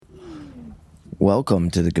Welcome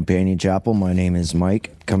to the Companion Chapel. My name is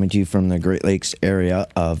Mike, coming to you from the Great Lakes area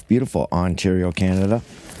of beautiful Ontario, Canada,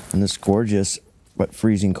 on this gorgeous but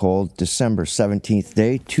freezing cold December 17th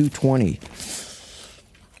day, 2:20.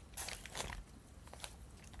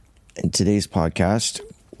 In today's podcast,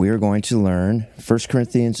 we are going to learn 1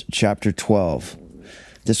 Corinthians chapter 12.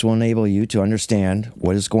 This will enable you to understand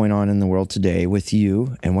what is going on in the world today with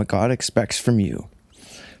you and what God expects from you,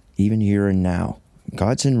 even here and now.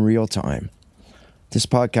 God's in real time. This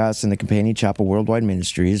podcast and the Companion Chapel Worldwide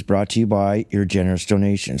Ministry is brought to you by your generous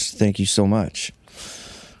donations. Thank you so much.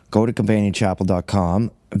 Go to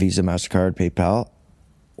companionchapel.com, Visa, MasterCard, PayPal,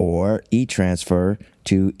 or e-transfer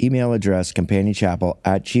to email address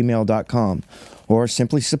companionchapel@gmail.com, or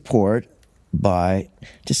simply support by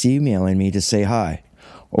just emailing me to say hi,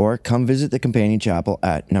 or come visit the Companion Chapel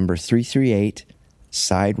at number 338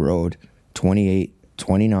 Side Road,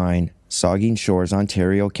 2829, Saugeen Shores,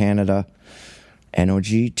 Ontario, Canada,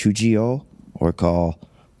 NOG 2GO, or call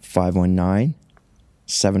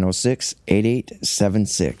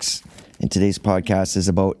 519-706-8876. And today's podcast is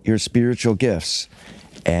about your spiritual gifts.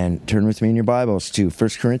 And turn with me in your Bibles to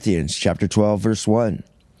 1 Corinthians chapter 12, verse 1.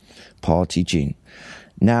 Paul teaching,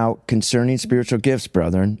 "Now concerning spiritual gifts,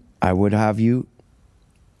 brethren, I would have you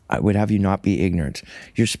not be ignorant.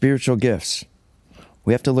 Your spiritual gifts."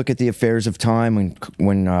 We have to look at the affairs of time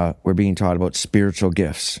when we're being taught about spiritual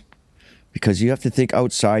gifts. Because you have to think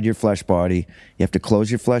outside your flesh body. You have to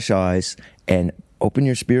close your flesh eyes and open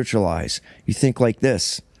your spiritual eyes. You think like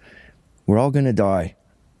this: we're all going to die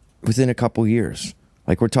within a couple years.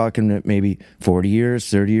 Like we're talking maybe 40 years,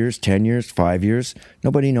 30 years, 10 years, 5 years.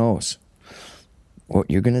 Nobody knows. Well,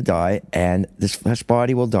 you're going to die, and this flesh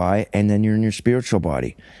body will die, and then you're in your spiritual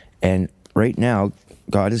body. And right now,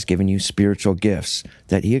 God has given you spiritual gifts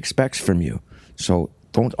that He expects from you. So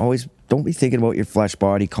don't be thinking about your flesh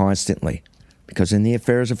body constantly, because in the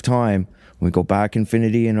affairs of time, when we go back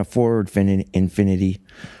infinity and a forward infinity,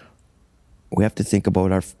 we have to think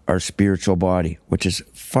about our spiritual body, which is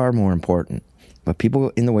far more important. But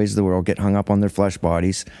people in the ways of the world get hung up on their flesh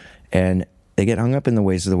bodies, and they get hung up in the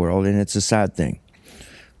ways of the world, and it's a sad thing.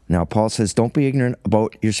 Now, Paul says, don't be ignorant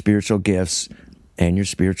about your spiritual gifts and your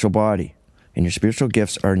spiritual body. And your spiritual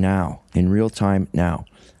gifts are now, in real time now.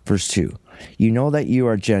 Verse 2. You know that you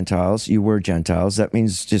are Gentiles, you were Gentiles. That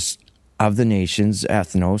means just of the nations,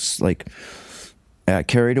 ethnos, like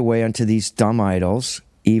carried away unto these dumb idols,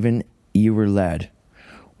 even you were led.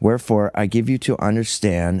 Wherefore I give you to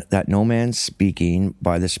understand that no man speaking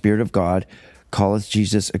by the Spirit of God calleth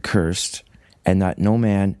Jesus accursed, and that no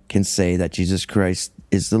man can say that Jesus Christ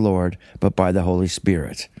is the Lord, but by the Holy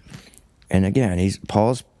Spirit. And again,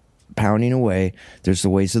 Paul's pounding away. There's the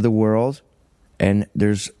ways of the world, and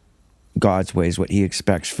there's God's ways, what He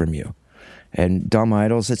expects from you. And dumb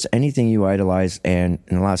idols, it's anything you idolize. And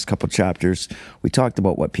in the last couple chapters, we talked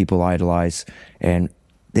about what people idolize, and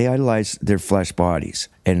they idolize their flesh bodies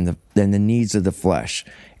and the needs of the flesh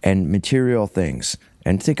and material things.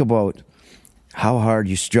 And think about how hard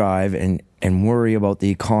you strive and worry about the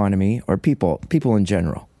economy, or people in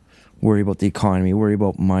general. Worry about the economy, worry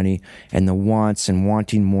about money and the wants and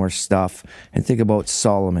wanting more stuff. And think about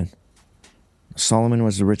Solomon. Solomon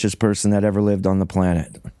was the richest person that ever lived on the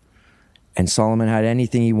planet. And Solomon had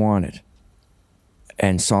anything he wanted.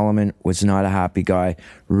 And Solomon was not a happy guy.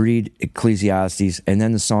 Read Ecclesiastes and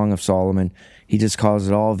then the Song of Solomon. He just calls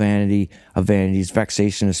it all vanity of vanities,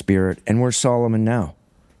 vexation of spirit. And where's Solomon now?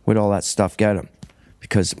 Where'd all that stuff get him?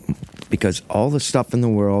 Because all the stuff in the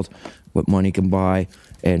world, what money can buy,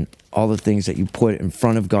 and all the things that you put in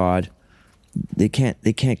front of God, they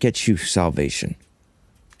can't get you salvation.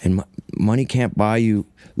 And money can't buy you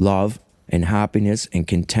love and happiness and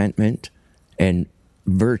contentment and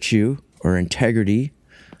virtue or integrity,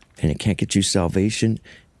 and it can't get you salvation,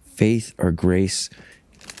 faith, or grace.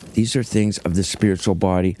 These are things of the spiritual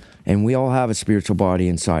body, and we all have a spiritual body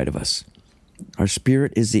inside of us. Our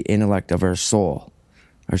spirit is the intellect of our soul.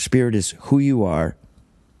 Our spirit is who you are.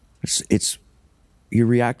 It's your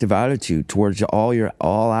reactive attitude towards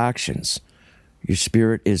all actions. Your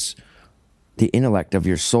spirit is the intellect of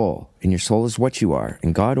your soul, and your soul is what you are,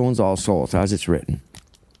 and God owns all souls, as it's written.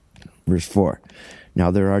 Verse 4.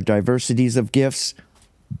 Now there are diversities of gifts,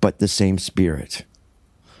 but the same Spirit.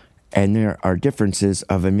 And there are differences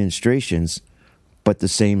of administrations, but the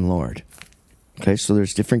same Lord. Okay, so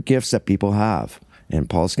there's different gifts that people have, and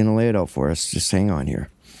Paul's going to lay it out for us. Just hang on here.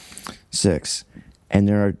 6. And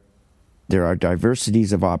there are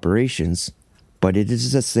diversities of operations, but it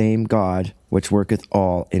is the same God which worketh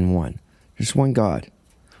all in one. There's one God.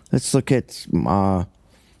 Let's look at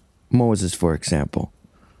Moses, for example.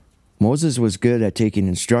 Moses was good at taking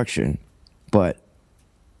instruction, but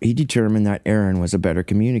he determined that Aaron was a better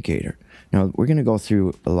communicator. Now, we're going to go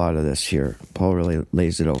through a lot of this here. Paul really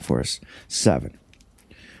lays it out for us. 7.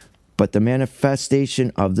 But the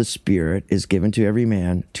manifestation of the Spirit is given to every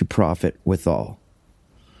man to profit withal.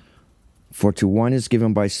 For to one is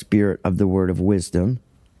given by Spirit of the word of wisdom,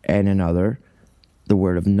 and another the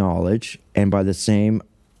word of knowledge, and by the same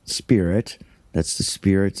Spirit, that's the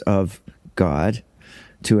Spirit of God,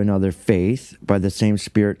 to another faith, by the same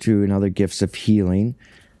Spirit to another gifts of healing,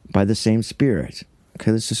 by the same Spirit.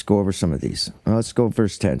 Okay, let's just go over some of these. Let's go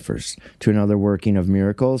verse 10 first. To another working of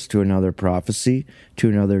miracles, to another prophecy, to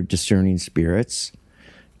another discerning spirits,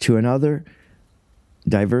 to another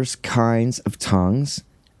diverse kinds of tongues,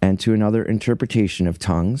 and to another interpretation of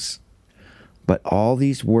tongues. But all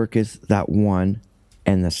these worketh that one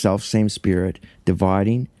and the selfsame Spirit,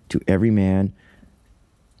 dividing to every man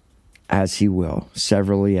as he will,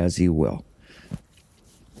 severally as he will.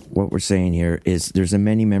 What we're saying here is there's a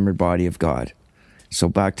many-membered body of God. So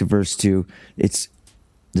back to verse 2, it's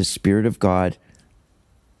the Spirit of God.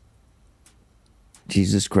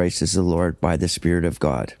 Jesus Christ is the Lord by the Spirit of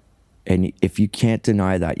God. And if you can't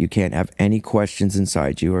deny that, you can't have any questions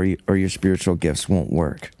inside you, or your spiritual gifts won't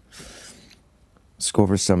work. Let's go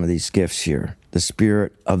over some of these gifts here. The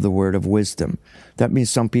Spirit of the word of wisdom. That means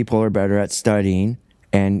some people are better at studying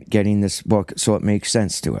and getting this book so it makes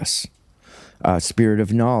sense to us. Spirit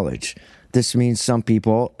of knowledge. This means some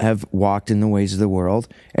people have walked in the ways of the world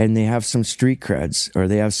and they have some street creds, or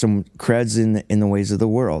they have some creds in the ways of the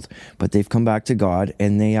world, but they've come back to God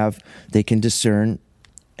and they can discern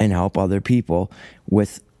and help other people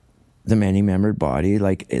with the many-membered body.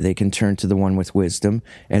 Like they can turn to the one with wisdom,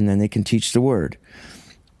 and then they can teach the word.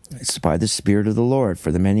 It's by the Spirit of the Lord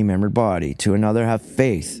for the many-membered body. To another have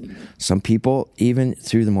faith. Some people, even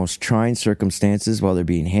through the most trying circumstances, while they're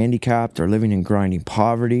being handicapped or living in grinding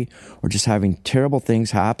poverty or just having terrible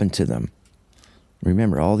things happen to them.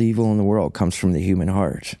 Remember, all the evil in the world comes from the human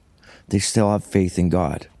heart. They still have faith in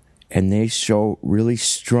God. And they show really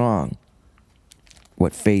strong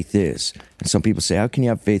what faith is. And some people say, how can you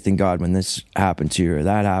have faith in God when this happened to you or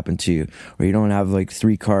that happened to you, or you don't have like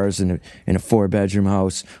 3 cars in a 4-bedroom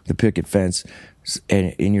house with a picket fence,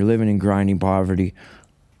 and you're living in grinding poverty?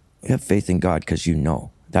 You have faith in God because you know.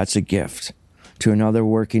 That's a gift. To another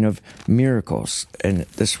working of miracles. And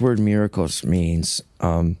this word miracles means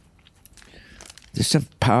just the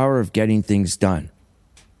power of getting things done.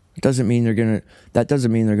 That doesn't mean they're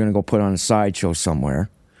gonna go put on a sideshow somewhere.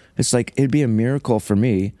 It's like, it'd be a miracle for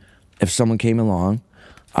me if someone came along,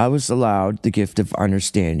 I was allowed the gift of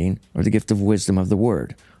understanding or the gift of wisdom of the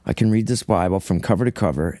word. I can read this Bible from cover to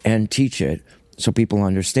cover and teach it so people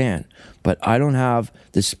understand. But I don't have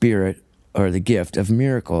the spirit or the gift of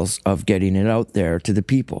miracles of getting it out there to the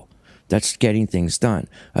people. That's getting things done,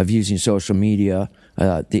 of using social media,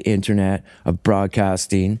 the internet, of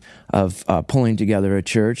broadcasting, of pulling together a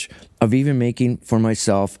church, of even making for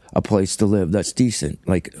myself a place to live that's decent.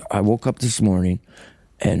 Like, I woke up this morning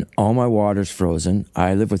and all my water's frozen.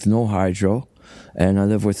 I live with no hydro, and I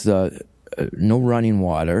live with no running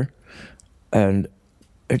water, and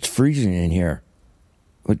it's freezing in here.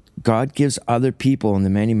 But God gives other people in the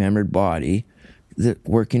many-membered body the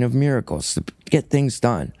working of miracles to get things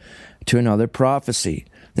done. To another, prophecy.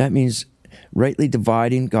 That means rightly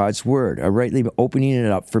dividing God's word, or rightly opening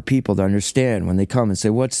it up for people to understand when they come and say,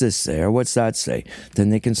 what's this say, or what's that say? Then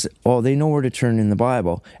they can say, oh, they know where to turn in the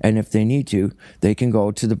Bible. And if they need to, they can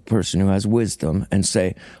go to the person who has wisdom and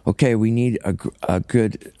say, okay, we need a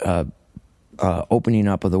good opening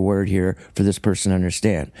up of the word here for this person to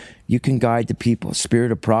understand. You can guide the people.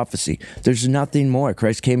 Spirit of prophecy. There's nothing more.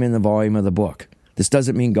 Christ came in the volume of the book. This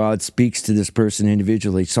doesn't mean God speaks to this person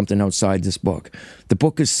individually, something outside this book. The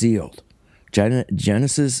book is sealed.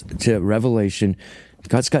 Genesis to Revelation,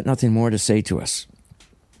 God's got nothing more to say to us.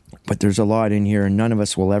 But there's a lot in here, and none of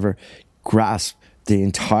us will ever grasp the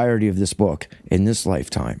entirety of this book in this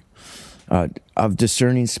lifetime. Of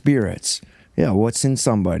discerning spirits. Yeah, what's in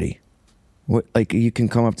somebody? Like, you can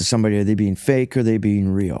come up to somebody, are they being fake or are they being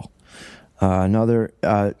real? Another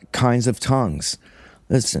kinds of tongues.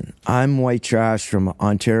 Listen, I'm white trash from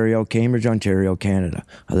Ontario, Cambridge, Ontario, Canada.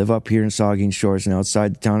 I live up here in Saugeen Shores and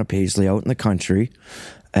outside the town of Paisley, out in the country,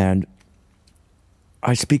 and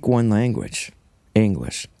I speak one language,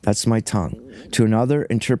 English. That's my tongue. To another,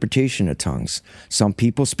 interpretation of tongues. Some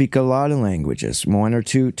people speak a lot of languages, one or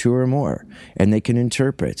two or more, and they can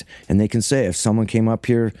interpret. And they can say, if someone came up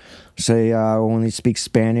here, say, only speak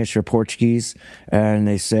Spanish or Portuguese, and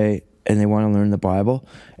they say, and they want to learn the Bible,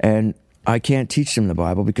 and I can't teach them the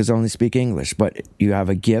Bible because I only speak English, but you have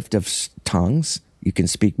a gift of tongues, You can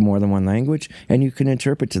speak more than one language, and you can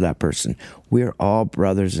interpret to that person. We're all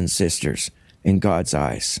brothers and sisters in God's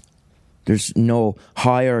eyes. There's no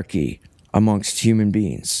hierarchy amongst human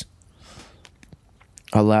beings.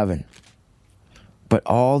 11. But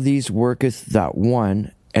all these worketh that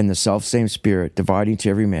one and the selfsame Spirit, dividing to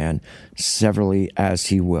every man severally as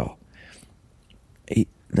he will.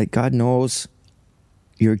 God knows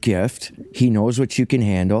your gift. He knows what you can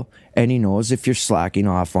handle, and he knows if you're slacking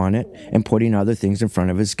off on it and putting other things in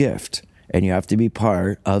front of his gift. And you have to be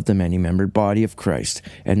part of the many-membered body of Christ.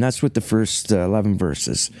 And that's what the first 11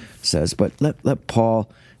 verses says. But let Paul,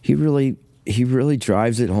 he really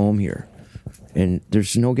drives it home here. And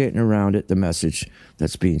there's no getting around it, the message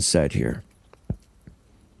that's being said here.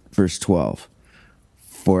 Verse 12.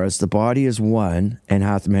 For as the body is one and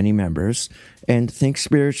hath many members, and think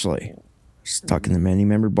spiritually. Stuck in the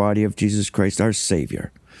many-membered body of Jesus Christ, our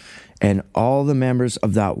Savior. And all the members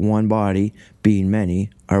of that one body, being many,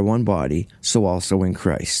 are one body, so also in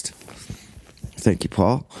Christ. Thank you,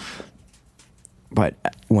 Paul. But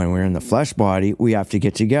when we're in the flesh body, we have to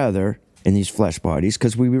get together in these flesh bodies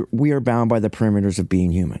because we are bound by the perimeters of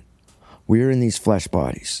being human. We are in these flesh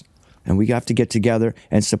bodies, and we have to get together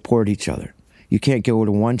and support each other. You can't go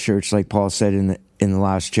to one church, like Paul said in the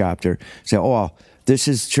last chapter, say, oh, this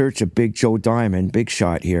is Church of Big Joe Diamond, big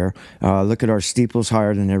shot here. Look at our steeples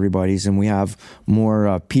higher than everybody's, and we have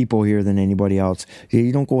more people here than anybody else.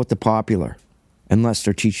 You don't go with the popular unless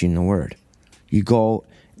they're teaching the word. You go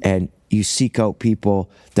and you seek out people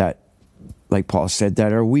that, like Paul said,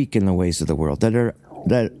 that are weak in the ways of the world,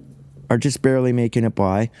 that are just barely making it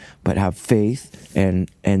by, but have faith and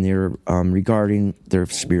they're regarding their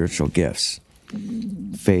spiritual gifts.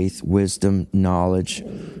 Faith, wisdom, knowledge.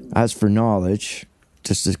 As for knowledge,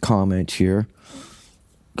 just a comment here,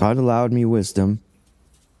 God allowed me wisdom,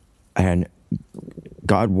 and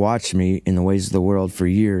God watched me in the ways of the world for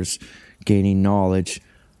years, gaining knowledge,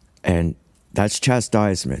 and that's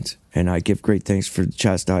chastisement. And I give great thanks for the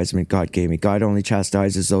chastisement God gave me. God only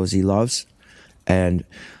chastises those he loves, and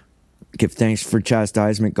give thanks for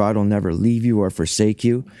chastisement. God will never leave you or forsake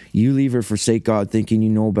you. You leave or forsake God thinking you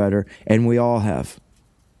know better, and we all have.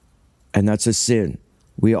 And that's a sin.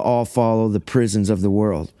 We all follow the prisons of the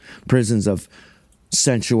world, prisons of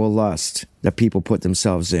sensual lust that people put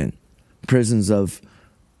themselves in, prisons of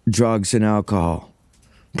drugs and alcohol,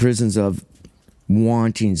 prisons of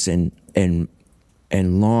wantings and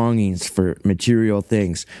longings for material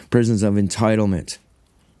things, prisons of entitlement.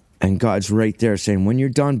 And God's right there saying, when you're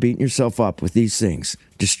done beating yourself up with these things,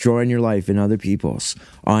 destroying your life and other people's,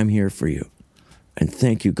 I'm here for you. And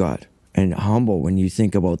thank you, God. And humble when you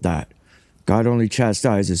think about that. God only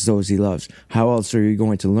chastises those he loves. How else are you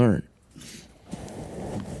going to learn?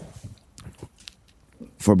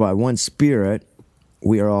 For by one Spirit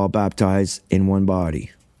we are all baptized in one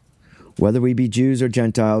body. Whether we be Jews or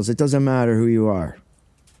Gentiles, it doesn't matter who you are.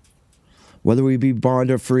 Whether we be bond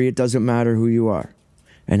or free, it doesn't matter who you are.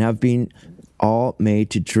 And have been all made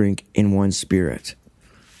to drink in one Spirit.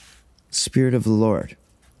 Spirit of the Lord.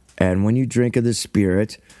 And when you drink of the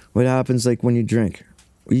Spirit, what happens like when you drink?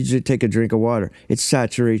 You just take a drink of water. It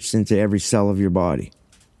saturates into every cell of your body.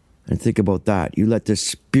 And think about that. You let the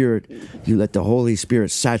Spirit, you let the Holy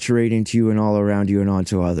Spirit saturate into you and all around you and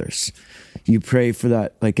onto others. You pray for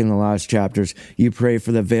that, like in the last chapters, you pray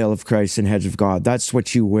for the veil of Christ and hedge of God. That's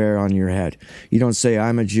what you wear on your head. You don't say,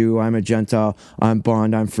 I'm a Jew, I'm a Gentile, I'm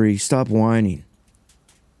bond, I'm free. Stop whining.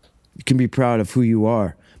 You can be proud of who you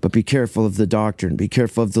are, but be careful of the doctrine. Be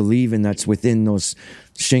careful of the leaven that's within those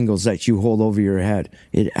shingles that you hold over your head.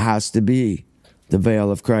 It has to be the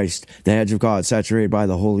veil of Christ, the hedge of God, saturated by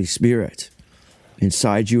the Holy Spirit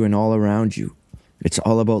inside you and all around you. It's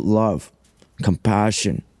all about love,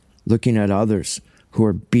 compassion, looking at others who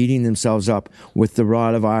are beating themselves up with the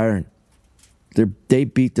rod of iron. They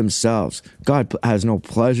beat themselves. God has no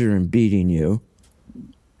pleasure in beating you.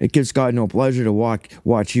 It gives God no pleasure to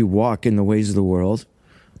watch you walk in the ways of the world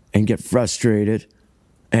and get frustrated,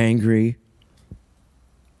 angry,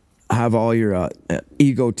 have all your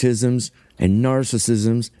egotisms and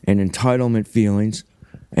narcissisms and entitlement feelings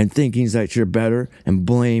and thinkings that you're better and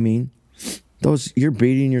blaming. You're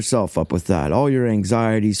beating yourself up with that. All your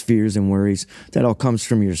anxieties, fears, and worries, that all comes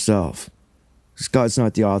from yourself. Because God's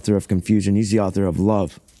not the author of confusion. He's the author of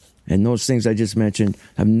love. And those things I just mentioned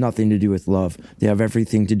have nothing to do with love. They have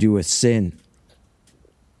everything to do with sin.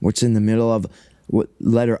 What's in the middle of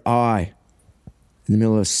letter I? In the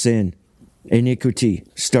middle of sin. Iniquity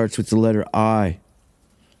starts with the letter I.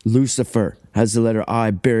 Lucifer has the letter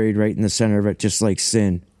I buried right in the center of it, just like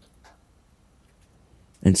sin.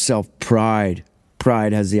 And self-pride.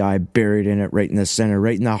 Pride has the I buried in it, right in the center,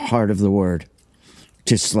 right in the heart of the word.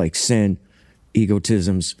 just like sin,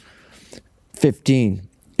 egotisms. 15,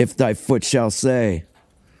 if thy foot shall say,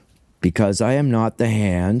 because I am not the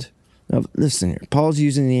hand. Now, listen here. Paul's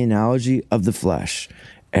using the analogy of the flesh.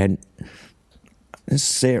 And let's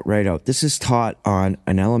say it right out. This is taught on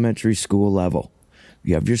an elementary school level.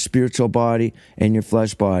 You have your spiritual body and your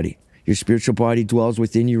flesh body. Your spiritual body dwells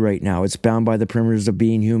within you right now. It's bound by the perimeters of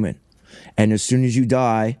being human. And as soon as you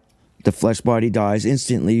die, the flesh body dies.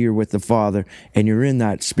 Instantly, you're with the Father, and you're in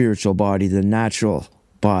that spiritual body, the natural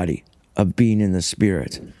body of being in the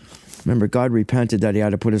Spirit. Remember, God repented that he had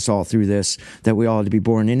to put us all through this, that we all had to be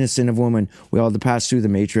born innocent of woman. We all had to pass through the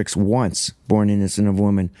matrix once, born innocent of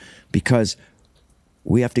woman, because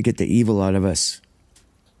we have to get the evil out of us.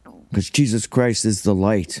 Because Jesus Christ is the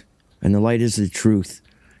light, and the light is the truth.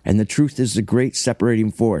 And the truth is the great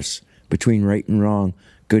separating force between right and wrong,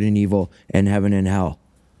 good and evil, and heaven and hell.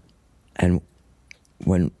 And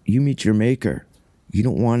when you meet your Maker, you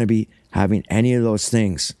don't want to be having any of those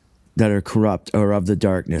things that are corrupt or of the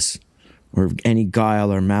darkness, or any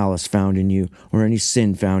guile or malice found in you, or any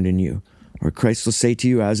sin found in you. Or Christ will say to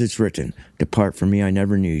you, as it's written, depart from me, I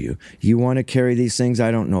never knew you. You want to carry these things? I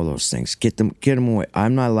don't know those things. Get them away.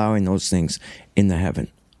 I'm not allowing those things in the heaven.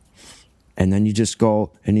 And then you just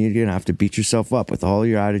go, and you're going to have to beat yourself up with all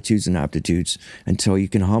your attitudes and aptitudes until you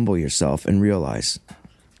can humble yourself and realize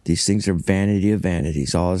these things are vanity of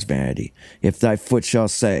vanities. All is vanity. If thy foot shall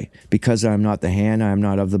say, because I am not the hand, I am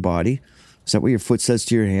not of the body. Is that what your foot says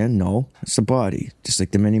to your hand? No, it's the body, just like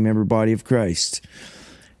the many-membered body of Christ.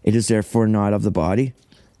 It is therefore not of the body.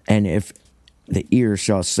 And if the ear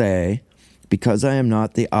shall say, because I am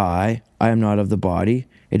not the eye, I am not of the body,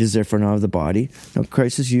 it is therefore not of the body. Now,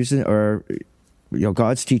 Christ is using, or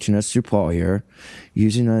God's teaching us through Paul here,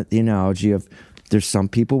 using the analogy of there's some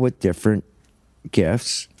people with different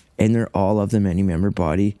gifts, and they're all of the many-membered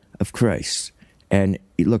body of Christ. And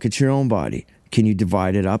you look at your own body. Can you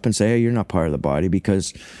divide it up and say, hey, you're not part of the body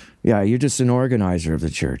because, yeah, you're just an organizer of the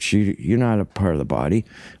church. You're not a part of the body.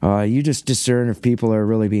 You just discern if people are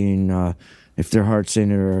really being, if their heart's in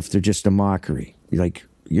it or if they're just a mockery. Like,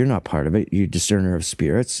 you're not part of it. You're a discerner of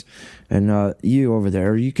spirits. And you over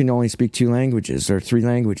there, you can only speak 2 languages or 3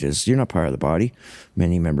 languages. You're not part of the body,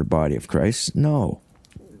 many-membered body of Christ. No.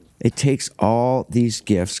 It takes all these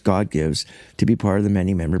gifts God gives to be part of the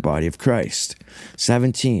many-membered body of Christ.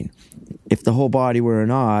 17. If the whole body were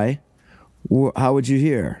an eye, how would you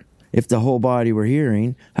hear? If the whole body were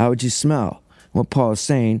hearing, how would you smell? What Paul is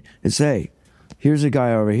saying is, hey, here's a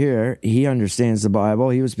guy over here. He understands the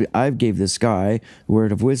Bible. I gave this guy a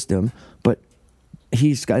word of wisdom, but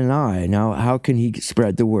he's got an eye. Now, how can he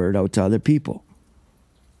spread the word out to other people?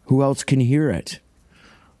 Who else can hear it?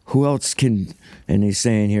 Who else can, and he's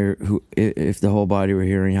saying here, if the whole body were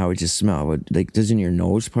hearing, how would you smell? Like, isn't your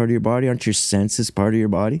nose part of your body? Aren't your senses part of your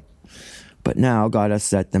body? But now God hath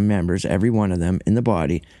set the members, every one of them, in the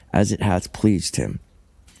body, as it hath pleased him.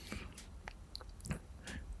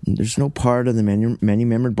 There's no part of the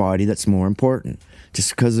many-membered body that's more important. Just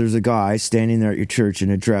because there's a guy standing there at your church in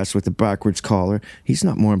a dress with a backwards collar, he's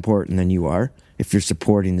not more important than you are if you're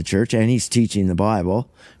supporting the church, and he's teaching the Bible,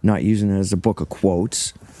 not using it as a book of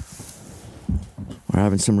quotes. Or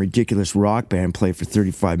having some ridiculous rock band play for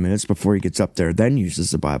 35 minutes before he gets up there, then uses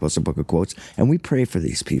the Bible as a book of quotes. And we pray for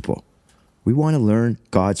these people. We want to learn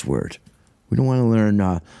God's word. We don't want to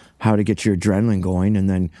learn how to get your adrenaline going and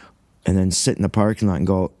then sit in the parking lot and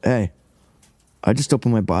go, hey, I just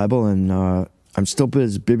opened my Bible and I'm still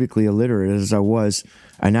as biblically illiterate as I was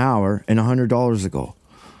an hour and $100 ago.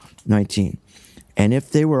 19. And if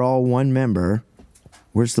they were all one member,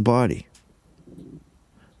 where's the body?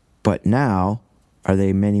 But now are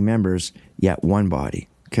they many members, yet one body.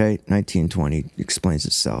 Okay, 19:20 explains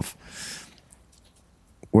itself.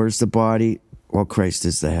 Where's the body? Well, Christ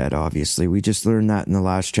is the head, obviously. We just learned that in the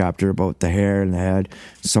last chapter about the hair and the head.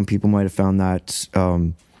 Some people might have found that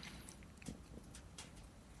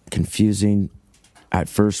confusing at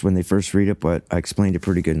first when they first read it, but I explained it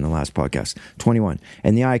pretty good in the last podcast. 21.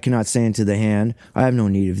 And the eye cannot say unto the hand, I have no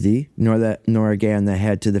need of thee, nor again the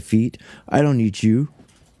head to the feet, I don't need you.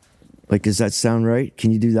 Like, does that sound right?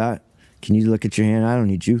 Can you do that? Can you look at your hand? I don't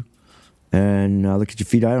need you. And look at your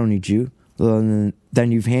feet. I don't need you. Well,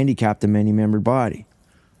 then you've handicapped a many-membered body.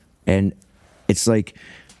 And it's like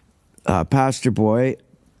Pastor Boy,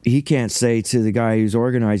 he can't say to the guy who's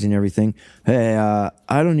organizing everything, hey,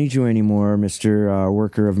 I don't need you anymore, Mr.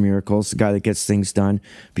 Worker of Miracles, the guy that gets things done,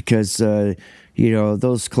 because,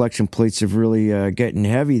 those collection plates are really getting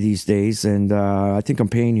heavy these days, and I think I'm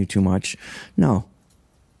paying you too much. No.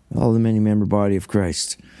 All the many-membered body of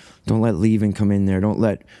Christ. Don't let leaving come in there. Don't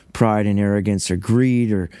let pride and arrogance or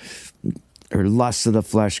greed or or lusts of the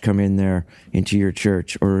flesh come in there into your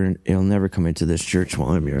church, or it'll never come into this church while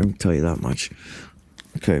I'm here. I can tell you that much.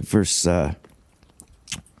 Okay, verse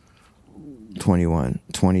 21,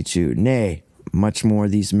 22. Nay, much more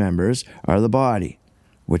these members are the body,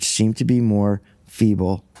 which seem to be more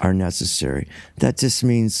feeble, are necessary. That just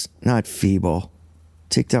means not feeble.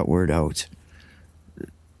 Take that word out.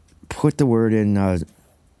 Put the word in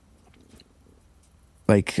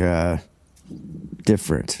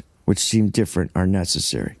different, which seem different, are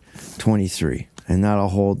necessary. 23. And that'll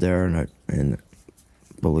hold there, and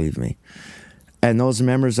believe me. And those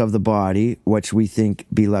members of the body, which we think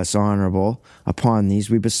be less honorable, upon these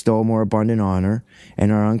we bestow more abundant honor,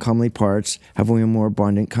 and our uncomely parts have we a more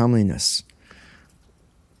abundant comeliness.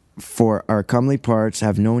 For our comely parts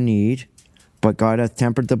have no need, but God hath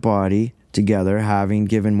tempered the body together, having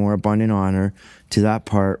given more abundant honor to that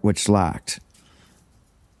part which lacked.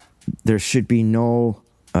 There should be no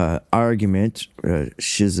argument,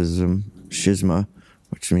 schisma,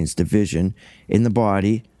 which means division, in the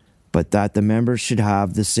body, but that the members should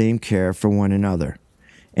have the same care for one another.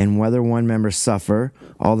 And whether one member suffer,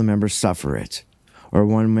 all the members suffer it. Or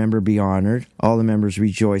one member be honored, all the members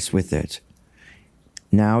rejoice with it.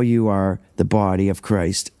 Now you are the body of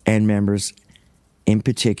Christ, and members in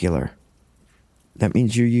particular. That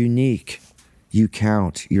means you're unique. You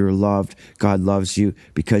count. You're loved. God loves you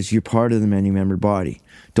because you're part of the many-membered body.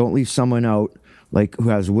 Don't leave someone out like who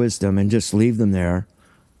has wisdom and just leave them there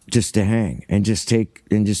just to hang and just take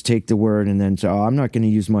the word and then say, oh, I'm not going to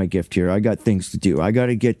use my gift here. I got things to do. I got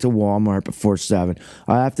to get to Walmart before 7.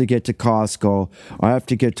 I have to get to Costco. I have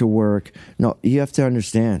to get to work. No, you have to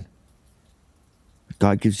understand.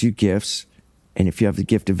 God gives you gifts, and if you have the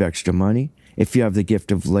gift of extra money, if you have the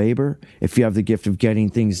gift of labor, if you have the gift of getting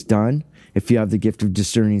things done, if you have the gift of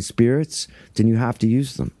discerning spirits, then you have to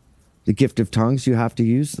use them. The gift of tongues, you have to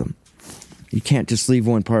use them. You can't just leave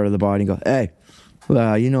one part of the body and go, hey,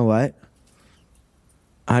 well, you know what?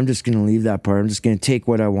 I'm just going to leave that part. I'm just going to take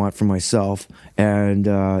what I want for myself. And,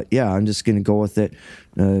 I'm just going to go with it.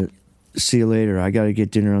 See you later. I got to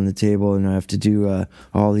get dinner on the table, and I have to do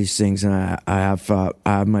all these things. And I have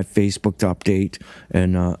my Facebook to update,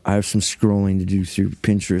 and I have some scrolling to do through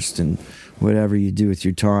Pinterest and whatever you do with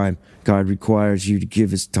your time. God requires you to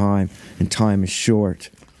give his time, and time is short.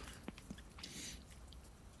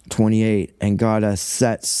 28. And God has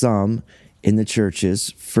set some in the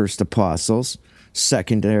churches, first apostles,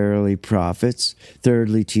 secondarily prophets,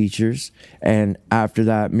 thirdly teachers, and after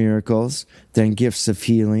that miracles, then gifts of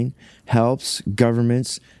healing, helps,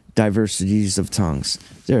 governments, diversities of tongues.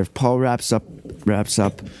 There, Paul wraps up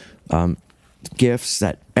gifts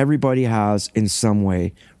that everybody has in some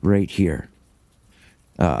way right here.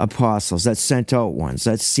 Apostles, that's sent out ones,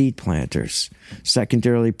 that's seed planters.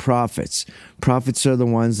 Secondarily, prophets. Prophets are the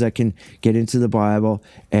ones that can get into the Bible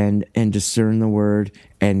and discern the word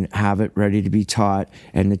and have it ready to be taught.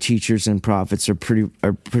 And the teachers and prophets are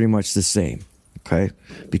pretty much the same, okay?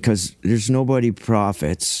 Because there's nobody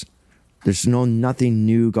prophets. There's nothing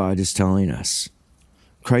new God is telling us.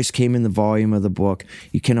 Christ came in the volume of the book.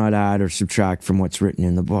 You cannot add or subtract from what's written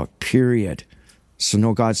in the book, period. So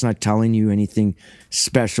no, God's not telling you anything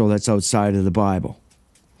special that's outside of the Bible.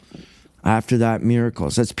 After that,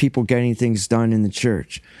 miracles. That's people getting things done in the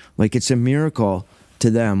church. Like, it's a miracle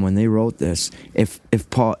to them when they wrote this. If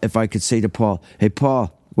I could say to Paul, hey,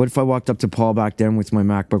 Paul, what if I walked up to Paul back then with my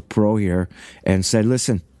MacBook Pro here and said,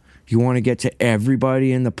 listen, you want to get to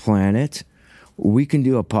everybody in the planet? We can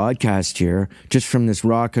do a podcast here just from this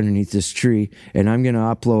rock underneath this tree, and I'm going to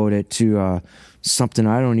upload it to something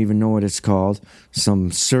I don't even know what it's called,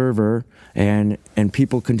 some server, and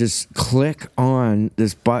people can just click on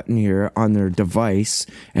this button here on their device,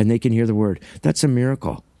 and they can hear the word. That's a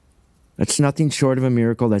miracle. That's nothing short of a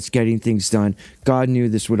miracle. That's getting things done. God knew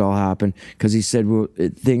this would all happen because he said, well,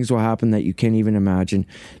 things will happen that you can't even imagine.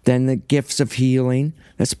 Then the gifts of healing,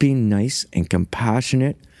 that's being nice and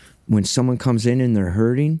compassionate. When someone comes in and they're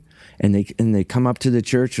hurting and they come up to the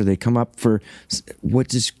church, or they come up for, what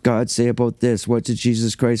does God say about this? What did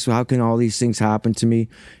Jesus Christ, how can all these things happen to me?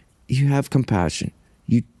 You have compassion.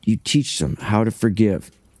 You teach them how to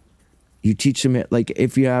forgive. You teach them it, like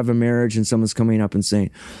if you have a marriage and someone's coming up and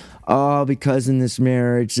saying, oh, because in this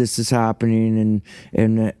marriage this is happening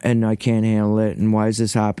and I can't handle it, and why is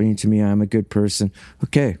this happening to me? I'm a good person.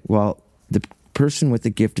 Okay, well, the person with the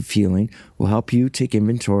gift of healing will help you take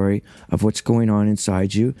inventory of what's going on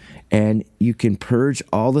inside you, and you can purge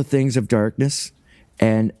all the things of darkness,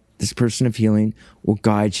 and this person of healing will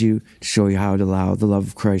guide you to show you how to allow the love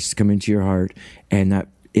of Christ to come into your heart, and that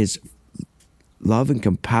is love and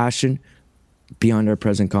compassion beyond our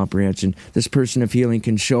present comprehension. This person of healing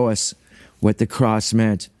can show us what the cross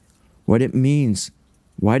meant, what it means.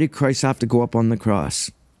 Why did Christ have to go up on the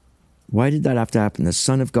cross? Why did that have to happen? The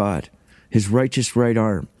Son of God, his righteous right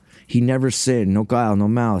arm. He never sinned, no guile, no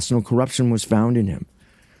malice, no corruption was found in him.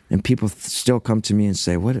 And people still come to me and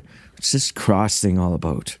say, what's this cross thing all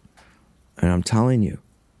about? And I'm telling you,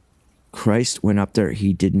 Christ went up there.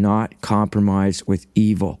 He did not compromise with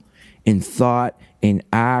evil in thought, in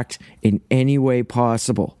act, in any way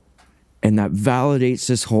possible. And that validates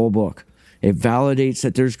this whole book. It validates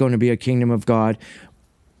that there's going to be a kingdom of God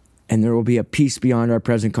and there will be a peace beyond our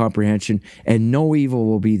present comprehension, and no evil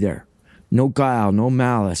will be there. No guile, no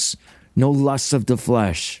malice, no lusts of the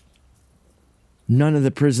flesh. None of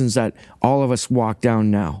the prisons that all of us walk down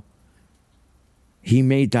now. He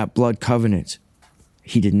made that blood covenant.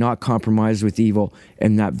 He did not compromise with evil,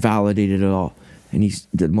 and that validated it all. And he's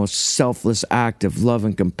the most selfless act of love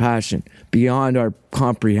and compassion beyond our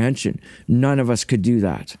comprehension. None of us could do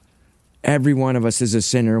that. Every one of us is a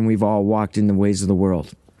sinner, and we've all walked in the ways of the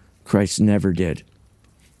world. Christ never did.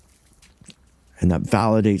 And that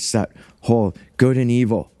validates that whole good and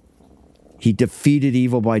evil. He defeated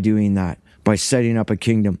evil by doing that, by setting up a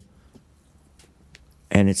kingdom.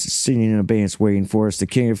 And it's sitting in abeyance waiting for us, the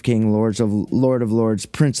King of Kings, Lord of Lords,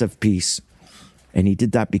 Prince of Peace. And he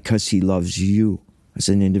did that because he loves you as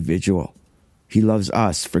an individual. He loves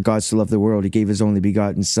us. For God so loved the world, he gave his only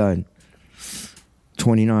begotten Son.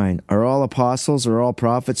 29. Are all apostles, are all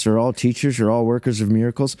prophets, are all teachers, are all workers of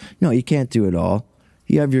miracles? No, you can't do it all.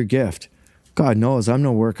 You have your gift. God knows I'm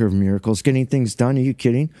no worker of miracles. Getting things done, are you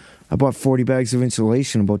kidding? I bought 40 bags of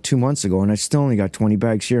insulation about 2 months ago, and I still only got 20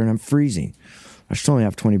 bags here, and I'm freezing. I still only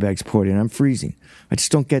have 20 bags put in. I'm freezing. I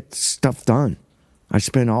just don't get stuff done. I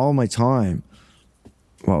spend all my time,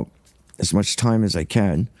 well, as much time as I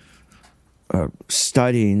can,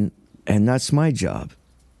 studying, and that's my job.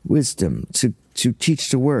 Wisdom, to teach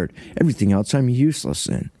the word. Everything else I'm useless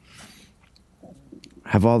in.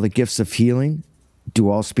 Have all the gifts of healing. Do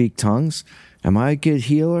all speak tongues? Am I a good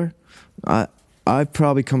healer? I've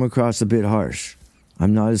probably come across a bit harsh.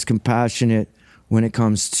 I'm not as compassionate when it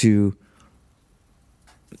comes to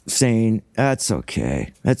saying, that's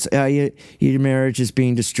okay. That's your marriage is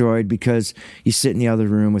being destroyed because you sit in the other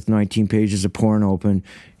room with 19 pages of porn open,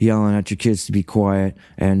 yelling at your kids to be quiet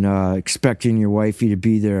and expecting your wifey to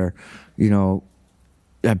be there,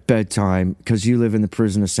 at bedtime because you live in the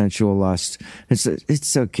prison of sensual lust.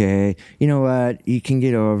 It's okay. You know what? You can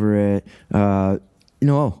get over it.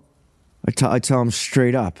 No. I tell them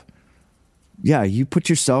straight up. Yeah, you put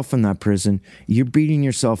yourself in that prison. You're beating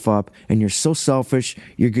yourself up, and you're so selfish.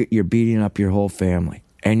 You're beating up your whole family,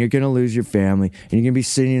 and you're gonna lose your family, and you're gonna be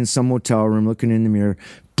sitting in some motel room, looking in the mirror,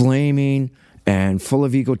 blaming and full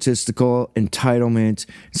of egotistical entitlement,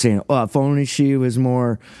 saying, "Oh, if only she was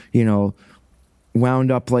more,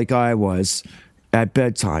 wound up like I was at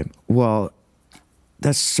bedtime." Well,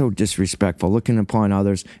 that's so disrespectful. Looking upon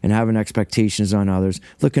others and having expectations on others,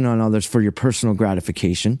 looking on others for your personal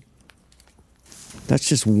gratification. That's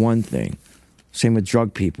just one thing. Same with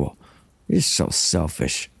drug people. You're so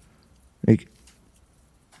selfish.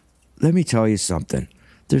 Let me tell you something.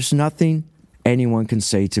 There's nothing anyone can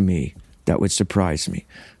say to me that would surprise me.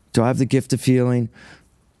 Do I have the gift of healing?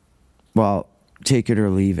 Well, take it or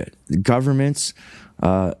leave it. The governments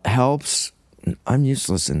helps. I'm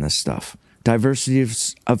useless in this stuff. Diversity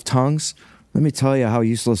of tongues. Let me tell you how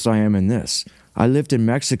useless I am in this. I lived in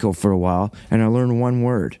Mexico for a while, and I learned one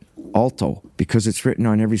word. Alto, because it's written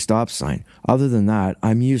on every stop sign. Other than that,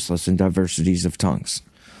 I'm useless in diversities of tongues.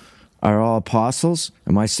 Are all apostles?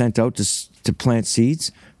 Am I sent out to plant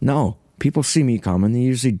seeds? No. People see me coming. They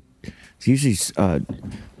usually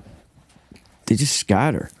they just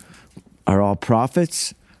scatter. Are all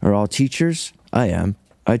prophets? Are all teachers? I am.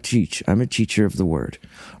 I teach. I'm a teacher of the word.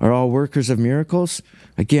 Are all workers of miracles?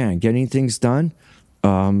 Again, getting things done.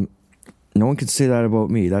 No one can say that about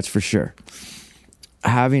me, that's for sure.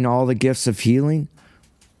 Having all the gifts of healing,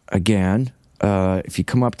 again, if you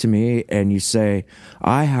come up to me and you say,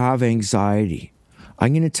 I have anxiety,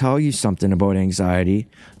 I'm going to tell you something about anxiety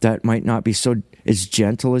that might not be so as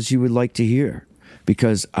gentle as you would like to hear,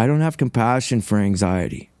 because I don't have compassion for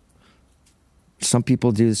anxiety. Some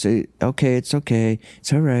people do say, okay, it's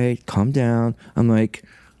all right, calm down. I'm like,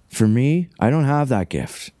 for me, I don't have that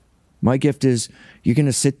gift. My gift is you're going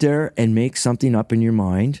to sit there and make something up in your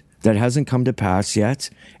mind that hasn't come to pass yet,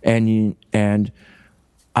 and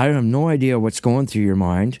I have no idea what's going through your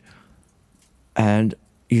mind, and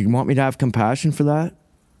you want me to have compassion for that?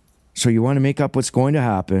 So you want to make up what's going to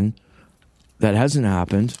happen that hasn't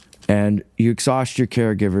happened, and you exhaust your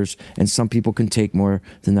caregivers, and some people can take more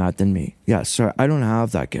than that than me. Yeah, so I don't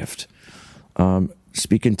have that gift.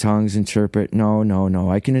 Speak in tongues, interpret. No.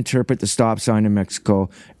 I can interpret the stop sign in Mexico.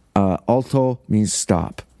 Alto means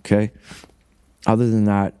stop, okay? Other than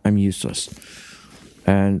that, I'm useless.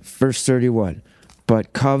 And verse 31,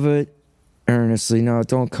 but covet earnestly. No,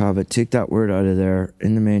 don't covet. Take that word out of there.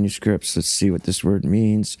 In the manuscripts, let's see what this word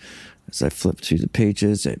means. As I flip through the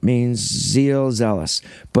pages, it means zeal, zealous.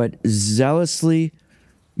 But zealously,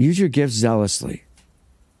 use your gifts zealously,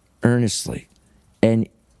 earnestly, and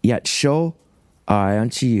yet show I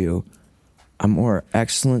unto you a more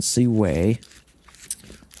excellency way.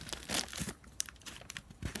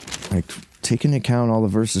 Like, take into account all the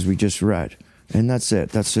verses we just read. And that's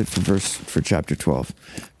it. That's it for chapter 12,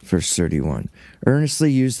 verse 31. Earnestly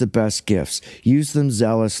use the best gifts. Use them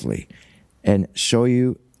zealously, and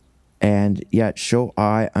yet show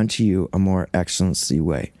I unto you a more excellency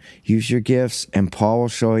way. Use your gifts, and Paul will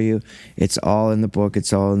show you. It's all in the book.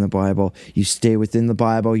 It's all in the Bible. You stay within the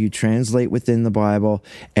Bible. You translate within the Bible,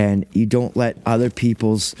 and you don't let other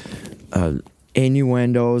people's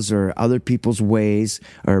innuendos or other people's ways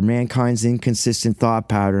or mankind's inconsistent thought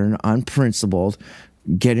pattern, unprincipled,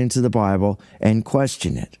 get into the Bible and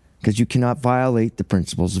question it, because you cannot violate the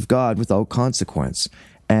principles of God without consequence.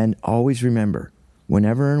 And always remember,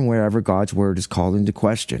 whenever and wherever God's word is called into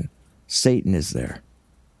question, Satan is there.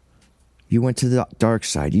 You went to the dark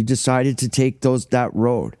side. You decided to take that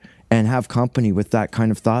road and have company with that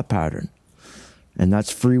kind of thought pattern. And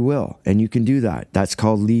that's free will. And you can do that. That's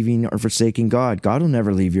called leaving or forsaking God. God will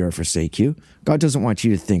never leave you or forsake you. God doesn't want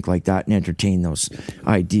you to think like that and entertain those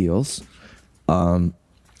ideals.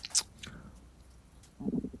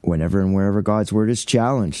 Whenever and wherever God's word is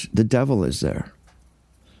challenged, the devil is there.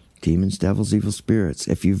 Demons, devils, evil spirits.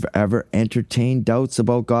 If you've ever entertained doubts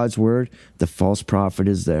about God's word, the false prophet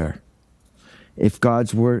is there. If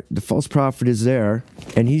God's word, the false prophet is there,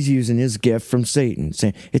 and he's using his gift from Satan,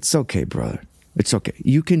 saying, it's okay, brother. It's okay.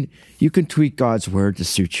 You can tweak God's word to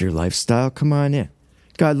suit your lifestyle. Come on in.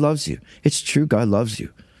 God loves you. It's true, God loves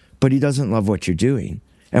you. But he doesn't love what you're doing.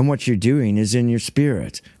 And what you're doing is in your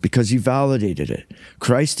spirit because you validated it.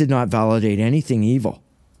 Christ did not validate anything evil.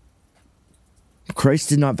 Christ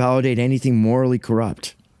did not validate anything morally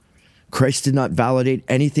corrupt. Christ did not validate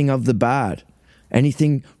anything of the bad,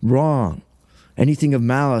 anything wrong, anything of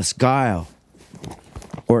malice, guile,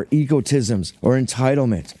 or egotisms, or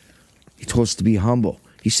entitlement. He told us to be humble.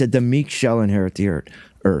 He said the meek shall inherit the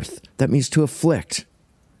earth. That means to afflict.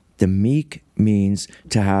 The meek means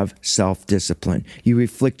to have self-discipline. You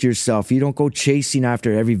afflict yourself. You don't go chasing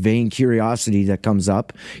after every vain curiosity that comes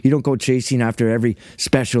up. You don't go chasing after every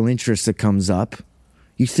special interest that comes up.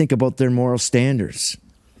 You think about their moral standards.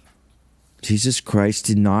 Jesus Christ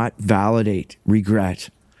did not validate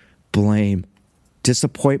regret, blame,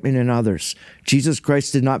 disappointment in others. Jesus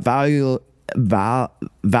Christ did not validate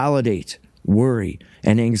worry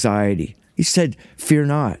and anxiety. He said, fear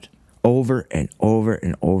not, over and over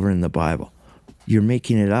and over in the Bible. You're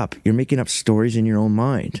making it up. You're making up stories in your own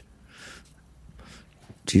mind.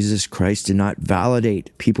 Jesus Christ did not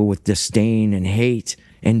validate people with disdain and hate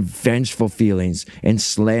and vengeful feelings and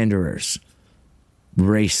slanderers.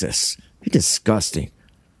 Racists. Disgusting.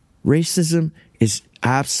 Racism is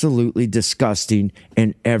absolutely disgusting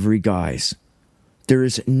in every guise. There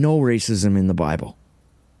is no racism in the Bible.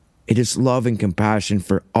 It is love and compassion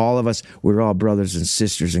for all of us. We're all brothers and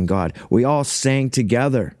sisters in God. We all sang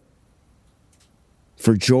together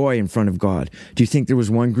for joy in front of God. Do you think there was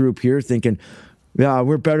one group here thinking, yeah,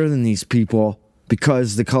 we're better than these people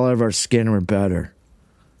because the color of our skin were better?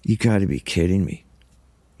 You got to be kidding me.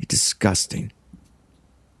 You're disgusting.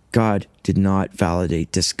 God did not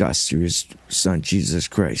validate disgust through his son, Jesus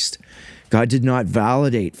Christ. God did not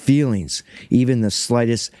validate feelings, even the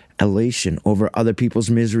slightest elation over other people's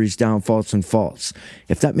miseries, downfalls, and faults.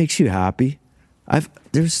 If that makes you happy,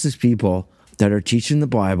 there's these people that are teaching the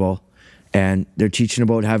Bible, and they're teaching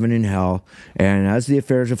about heaven and hell, and as the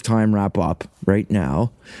affairs of time wrap up right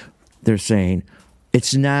now, they're saying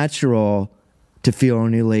it's natural to feel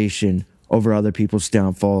an elation over other people's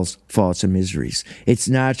downfalls, faults, and miseries. It's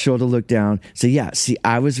natural to look down, say, yeah, see,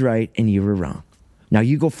 I was right and you were wrong. Now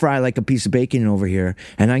you go fry like a piece of bacon over here,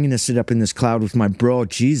 and I'm going to sit up in this cloud with my bro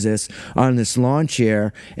Jesus on this lawn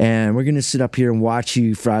chair, and we're going to sit up here and watch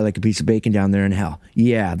you fry like a piece of bacon down there in hell.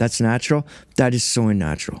 Yeah, that's natural. That is so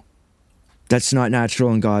unnatural. That's not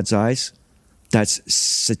natural in God's eyes. That's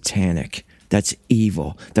satanic. That's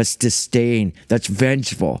evil. That's disdain. That's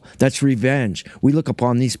vengeful. That's revenge. We look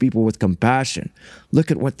upon these people with compassion.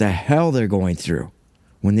 Look at what the hell they're going through.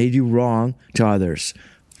 When they do wrong to others,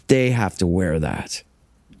 they have to wear that.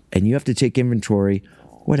 And you have to take inventory.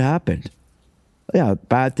 What happened? Yeah,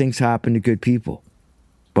 bad things happen to good people.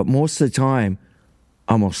 But most of the time,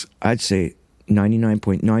 almost, I'd say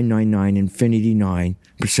 99.999 infinity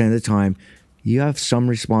 9% of the time, you have some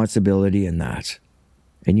responsibility in that.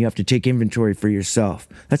 And you have to take inventory for yourself.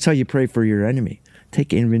 That's how you pray for your enemy.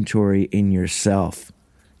 Take inventory in yourself.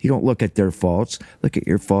 You don't look at their faults. Look at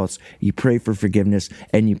your faults. You pray for forgiveness,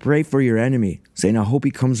 and you pray for your enemy, saying, I hope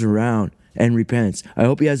he comes around and repents. I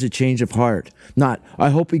hope he has a change of heart. Not, I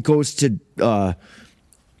hope he goes to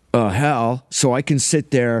hell so I can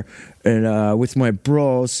sit there and with my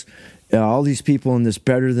bros, all these people in this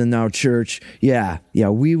Better Than Thou church. Yeah,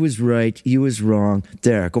 we was right. You was wrong.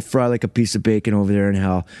 There, go fry like a piece of bacon over there in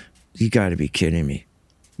hell. You got to be kidding me.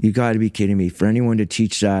 You got to be kidding me. For anyone to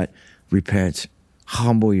teach that, repent.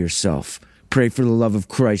 Humble yourself. Pray for the love of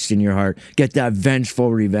Christ in your heart. Get that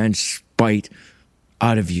vengeful revenge spite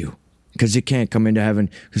out of you. Because it can't come into heaven.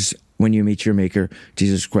 Because when you meet your Maker,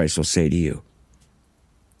 Jesus Christ will say to you,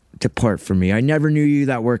 depart from me. I never knew you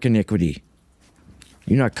that work iniquity.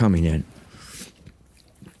 You're not coming in.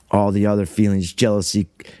 All the other feelings, jealousy,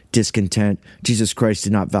 discontent, Jesus Christ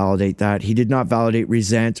did not validate that. He did not validate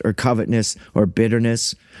resent or covetousness or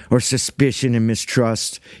bitterness or suspicion and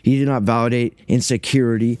mistrust. He did not validate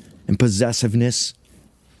insecurity and possessiveness.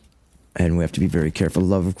 And we have to be very careful. The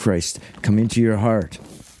love of Christ come into your heart.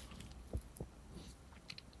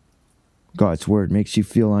 God's word makes you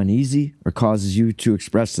feel uneasy or causes you to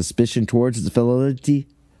express suspicion towards the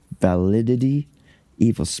validity.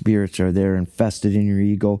 Evil spirits are there infested in your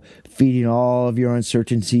ego, feeding all of your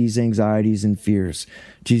uncertainties, anxieties, and fears.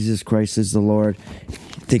 Jesus Christ is the Lord.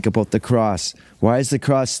 Think about the cross. Why does the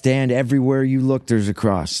cross stand? Everywhere you look, there's a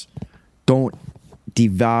cross. Don't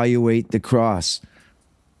devaluate the cross.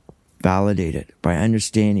 Validate it by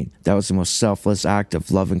understanding that was the most selfless act of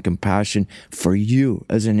love and compassion for you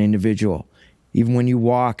as an individual. Even when you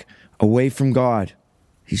walk away from God,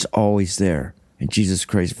 He's always there. And Jesus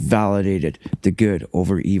Christ validated the good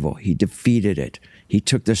over evil. He defeated it. He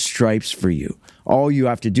took the stripes for you. All you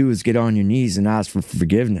have to do is get on your knees and ask for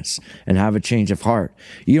forgiveness and have a change of heart.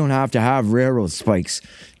 You don't have to have railroad spikes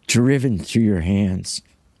driven through your hands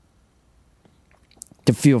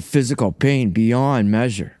to feel physical pain beyond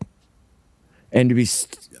measure and to be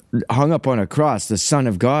hung up on a cross, the Son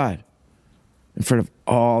of God, in front of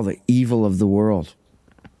all the evil of the world,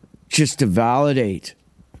 just to validate,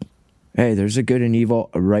 hey, there's a good and evil,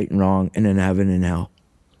 a right and wrong, and an heaven and hell.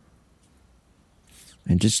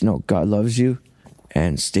 And just know God loves you.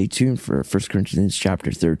 And stay tuned for 1 Corinthians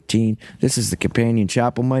chapter 13. This is the Companion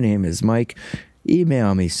Chapel. My name is Mike.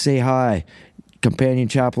 Email me. Say hi.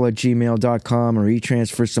 companionchapel@gmail.com, or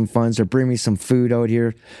e-transfer some funds, or bring me some food out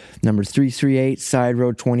here. Number 338 Side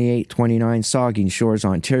Road 2829, Saugeen Shores,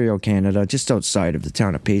 Ontario, Canada, just outside of the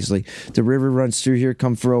town of Paisley. The river runs through here.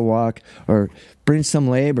 Come for a walk, or bring some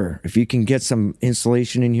labor. If you can get some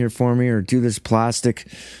insulation in here for me, or do this plastic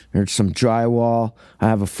or some drywall. I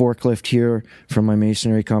have a forklift here from my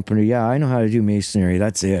masonry company. Yeah, I know how to do masonry.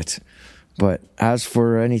 That's it. But as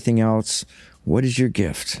for anything else, what is your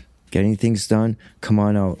gift? Getting things done? Come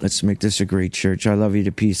on out. Let's make this a great church. I love you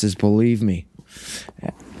to pieces. Believe me.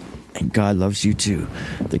 And God loves you too.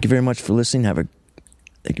 Thank you very much for listening.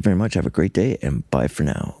 Thank you very much. Have a great day, and bye for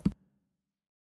now.